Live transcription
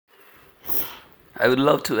I would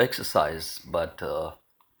love to exercise, but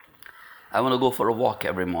I want to go for a walk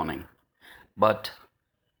every morning. But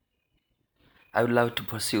I would love to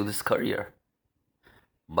pursue this career.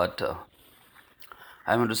 But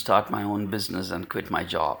I want to start my own business and quit my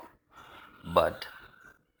job. But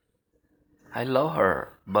I love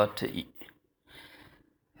her. But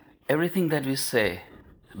everything that we say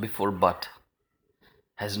before but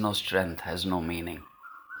has no strength, has no meaning.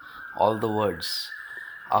 All the words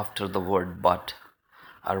after the word but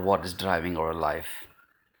are what is driving our life.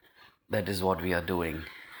 That is what we are doing,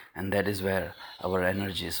 and that is where our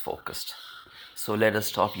energy is focused. So let us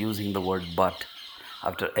stop using the word but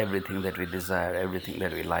after everything that we desire, everything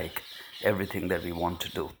that we like, everything that we want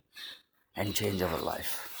to do, and change our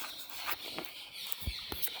life.